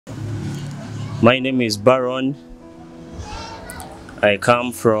My name is Baron. I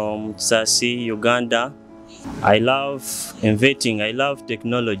come from Kisaasi, Uganda. I love inventing, I love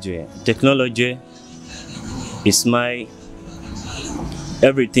technology. Technology is my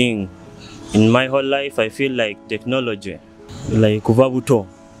everything. In my whole life, I feel like technology. Like kuva buto,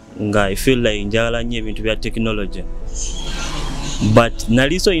 I feel like njagala nnyo ebintu bya technology. But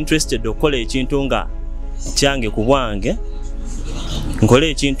nali so interested okola ekintu nga kyange ku bwange, nkola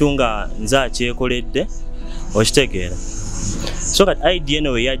ekintu nga nze akyekoledde, okitegeera. So kati idea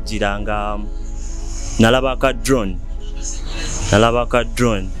eno we yajjira nga nalaba ka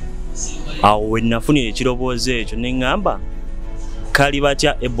drone. Awo we nafunira ekirowoozo ekyo ne ngamba kali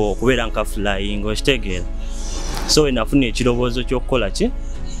batya able okubeera nka flying, okitegeera. So we nafunira ekirowoozo ky'okukola ki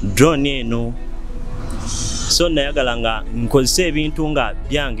drone eno. So nayagala nga nkozesa ebintu nga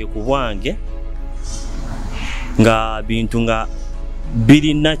byange ku bwange, nga bintu nga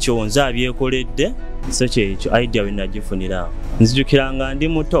birina kyonze abyekoledde. So kyekyo idea we nagifunira. Nzijukira nga ndi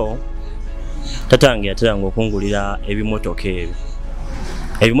muto, tatange yateranga okungulira ebimotoka ebyo.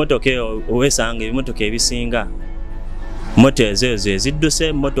 Ebimotoka owesanga ebimotoka ebisinga motors ezo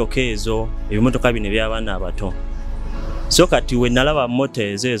ezidduse motoka ezo, ebimotoka bino by'abaana abato. So kati we nalaba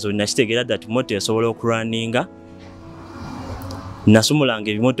motors ezo nakitegeera that motor esobola okurunninga,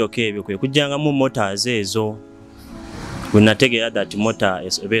 nasumulanga ebimotoka ebyo kwe kujjangamu motors ezo. We nategeera that motor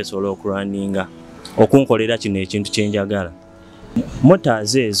esobola okurunninga okunkolera kino ekintu kye njagala.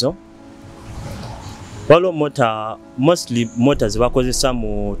 Motors ezo waliwo mostly motors bakozesa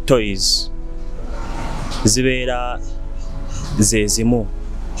mu toys zibeera zezimu.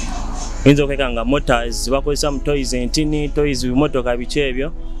 Oyinza okukanga motors bakozesa mu toys entini, toys bimotoka biki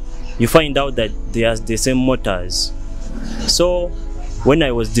ebyo, you find out that they are the same motors. So when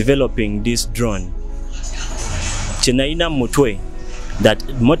I was developing this drone, chenayina mutwe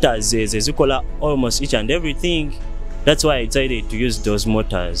that motors zikola almost each and everything. That's why I decided to use those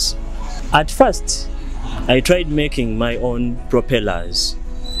motors. At first, I tried making my own propellers.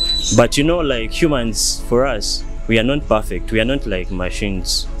 But you know, like humans, for us, we are not perfect. We are not like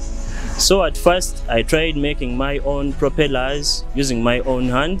machines. So at first, I tried making my own propellers using my own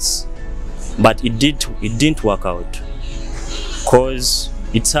hands, but it didn't work out because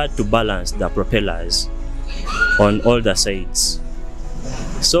it's hard to balance the propellers on all the sides.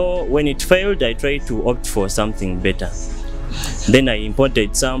 So when it failed, I tried to opt for something better. Then I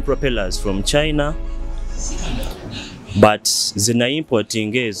imported some propellers from China, but zina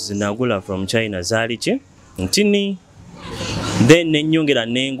importing zinagula from China zalichi ntini. Then nenyongera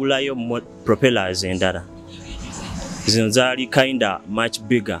nengulayo propellers endala. Zino zali kinda much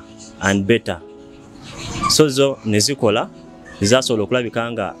bigger and better. So zo nezikola zasobola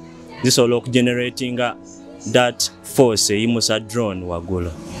okulabika nga zisobola okugeneratinga that force eyimusa drone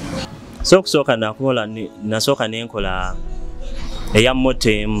wagulu. So okusooka nasooka nenkola eya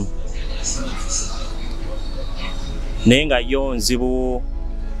motem, naye nga yo nzibu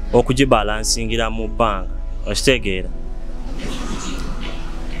okugibalansingira mu bbanga, okitegeera.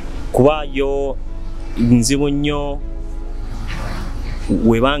 Kuba yo nzibu nnyo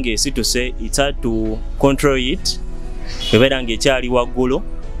webanga esituse, it's hard to control it webeera nga ekyali waggulu,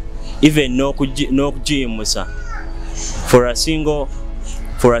 even n'okugiyimusa for a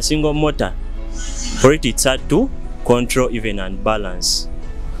single motor, for it it's hard to control even and balance.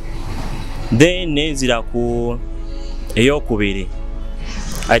 Then nenzira ku eyokubiri,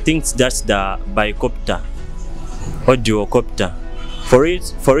 I think that's the bicopter or duocopter. For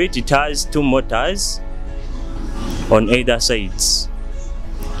it it has two motors on either sides,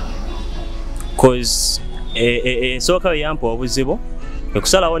 cause esooka yampa obuzibu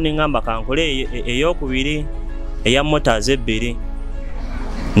ekusalawo nengamba kankole eyokubiri eya motors ebbiri,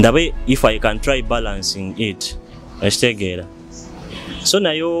 ndabe if I can try balancing it, ekitegeera. So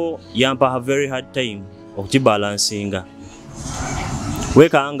nayo yampa a very hard time okugibalansinga,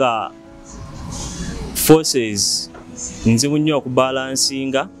 wekanga forces nzibu nnyo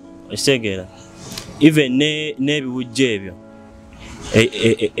okubalansinga, ekitegeera. Even n'ebiwujja ebyo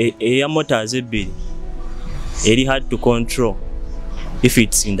eya motors ebbiri eri hard to control if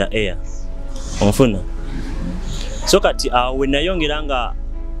it's in the air, onfuna. So kati awo we nayongera nga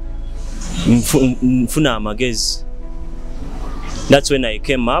nfuna amagezi, that's when I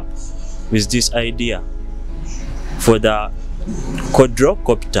came up with this idea for the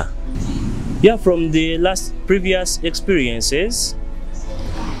quadrocopter. Yeah, from the previous experiences,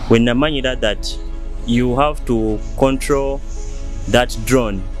 when namanyira that you have to control that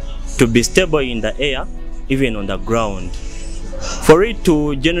drone to be stable in the air, even on the ground. For it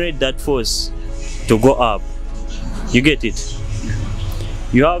to generate that force to go up, you get it.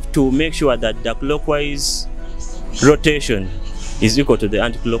 you have to make sure that the clockwise rotation is equal to the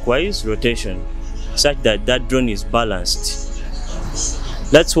anti-clockwise rotation, such that that drone is balanced.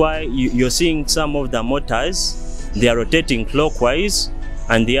 That's why you're seeing some of the motors, they are rotating clockwise,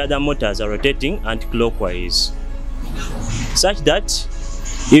 and the other motors are rotating anti-clockwise, such that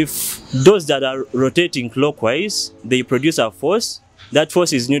if those that are rotating clockwise, they produce a force, that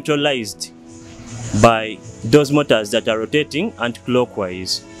force is neutralized by those motors that are rotating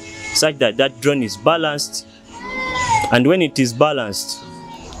anti-clockwise, such that that drone is balanced. And when it is balanced,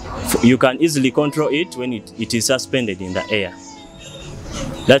 you can easily control it when it is suspended in the air.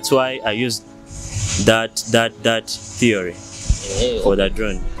 That's why I used that theory for the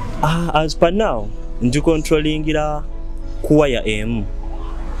drone. As per now, I'm controlling wire M,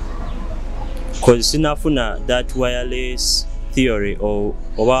 because sinafuna that wireless theory or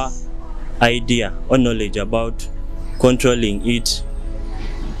idea or knowledge about controlling it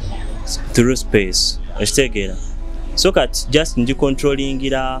through space. So that just ndi controlling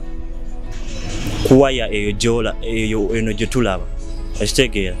ira kuwaya eyo jola eyo eno jetulaba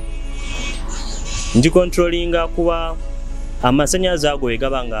ashtegera ndi controlling kuba amasanyazi ago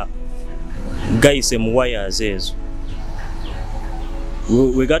egabanga gaise mu wires ezo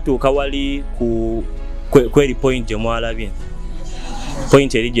wegatuuka wali ku kweri point mwalabye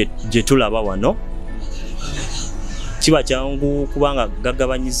point eri jetulaba wano kiba kyangu kubanga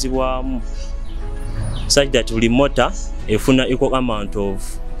gagabanyizibwamu, such that buli motor efuna equal amount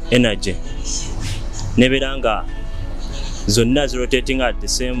of energy neberanga zonna rotating at the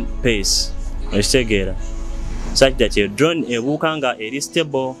same pace, okitegeera, such that your drone ebuukanga eri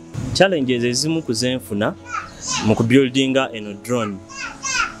stable. Challenges ezimu kuzenfuna mu kubuildinga eno drone,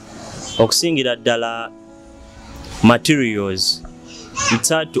 okusingira ddala materials. It's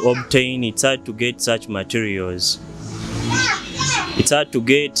hard to obtain, it's hard to get such materials. It's hard to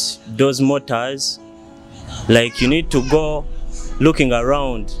get those motors. Like you need to go looking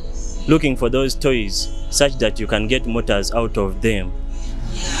around, looking for those toys, such that you can get motors out of them,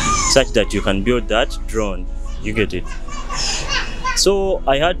 such that you can build that drone. You get it? So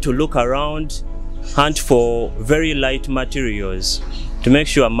I had to look around, hunt for very light materials to make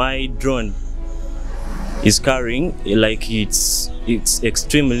sure my drone is carrying like it's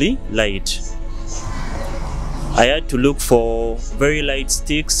extremely light. I had to look for very light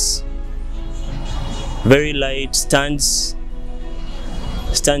sticks, very light stands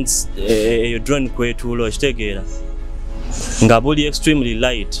your drone kwetulo okitegeera nga buli extremely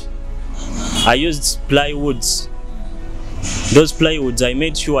light. I used plywoods. Those plywoods I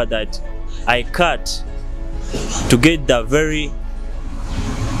made sure that I cut to get the very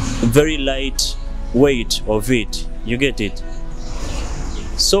light weight of it. You get it?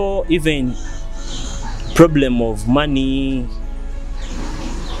 So even problem of money,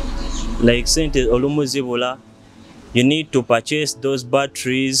 like sente olumuzibula, you need to purchase those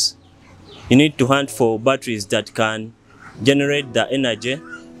batteries. You need to hunt for batteries that can generate the energy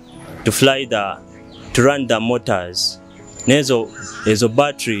to run the motors. Ezo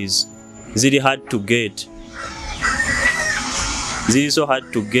batteries ziri hard to get. Ziri so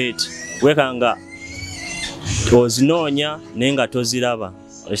hard to get. Wekanga ozinoonya nenga toziraba,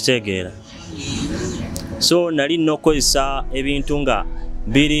 okitegeera. So nali nokozesa ebintu nga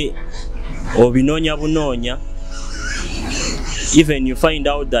biri obinoonya bunoonya. Even you find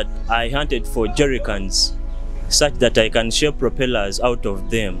out that I hunted for jerrycans such that I can shape propellers out of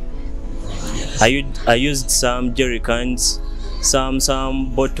them. I used some jerrycans,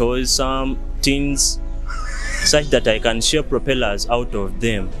 some bottles, some tins, such that I can shape propellers out of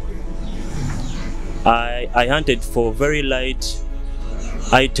them. I hunted for very light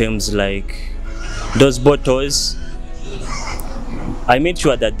items like those bottles. I made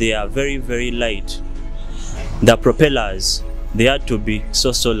sure that they are very, very light. The propellers, they had to be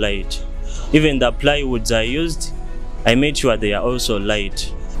so light. Even the plywoods I used, I made sure they are also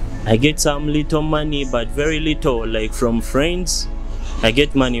light. I get some little money, but very little, like from friends. I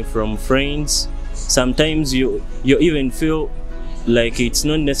get money from friends. Sometimes you even feel like it's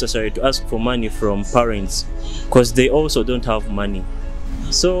not necessary to ask for money from parents because they also don't have money.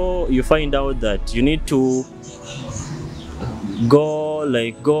 So you find out that you need to go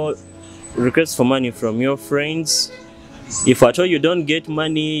request for money from your friends. If at all you don't get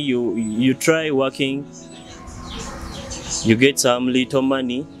money, you try working, you get some little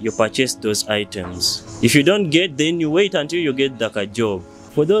money, you purchase those items. If you don't get, then you wait until you get like a job.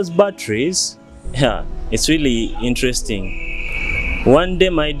 For those batteries, yeah, it's really interesting. One day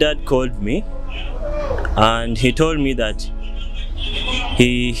my dad called me and he told me that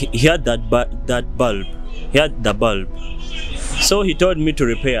he had that bulb. He had the bulb. So he told me to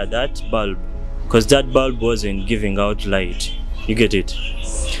repair that bulb because that bulb wasn't giving out light. You get it?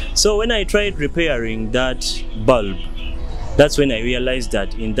 So when I tried repairing that bulb, that's when I realized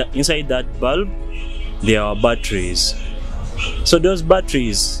that inside that bulb there are batteries. So those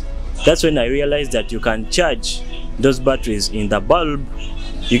batteries, that's when I realized that you can charge those batteries in the bulb.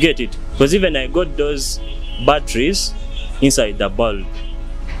 You get it? Because even I got those batteries inside the bulb.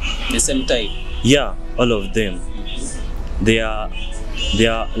 The same type? Yeah, all of them. They are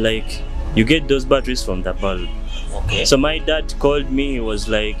like, you get those batteries from the bulb. Okay. So my dad called me, he was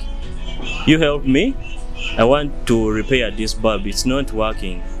like, you help me, I want to repair this bulb, it's not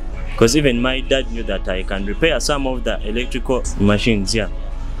working. Because even my dad knew that I can repair some of the electrical machines, yeah.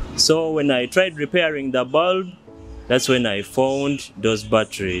 So when I tried repairing the bulb, that's when I found those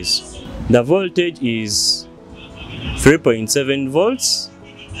batteries. The voltage is 3.7 volts.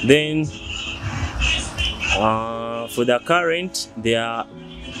 Then for the current, they are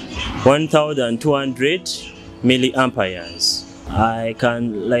 1200 milliamperes. I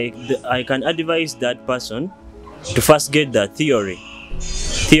can advise that person to first get the theory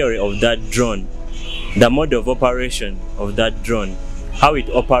of that drone, the mode of operation of that drone, how it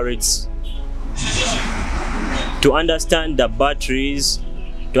operates, to understand the batteries,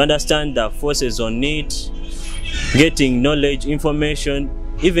 to understand the forces on it, getting knowledge, information,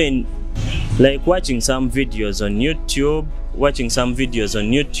 even like watching some videos on YouTube,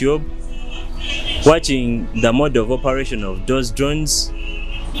 watching the mode of operation of those drones,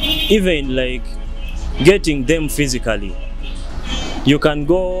 even like getting them physically. You can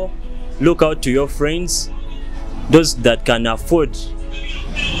go look out to your friends, those that can afford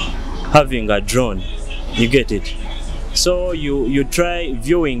having a drone. You get it? So you try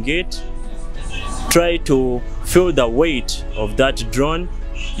viewing it, try to feel the weight of that drone,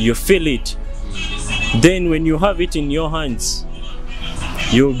 you feel it. Then when you have it in your hands,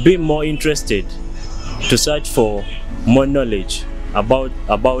 you'll be more interested to search for more knowledge about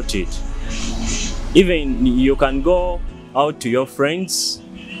it. Even you can go out to your friends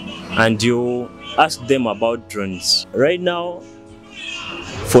and you ask them about drones. Right now,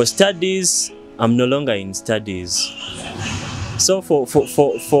 for studies, I'm no longer in studies. So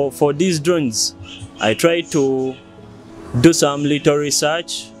for these drones, I try to do some little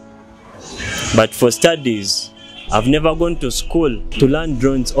research, but for studies, I've never gone to school to learn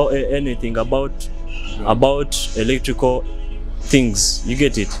drones or anything about electrical things. You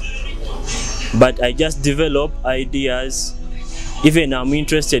get it? But I just develop ideas. Even I'm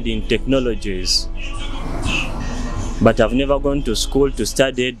interested in technologies, but I've never gone to school to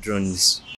study drones.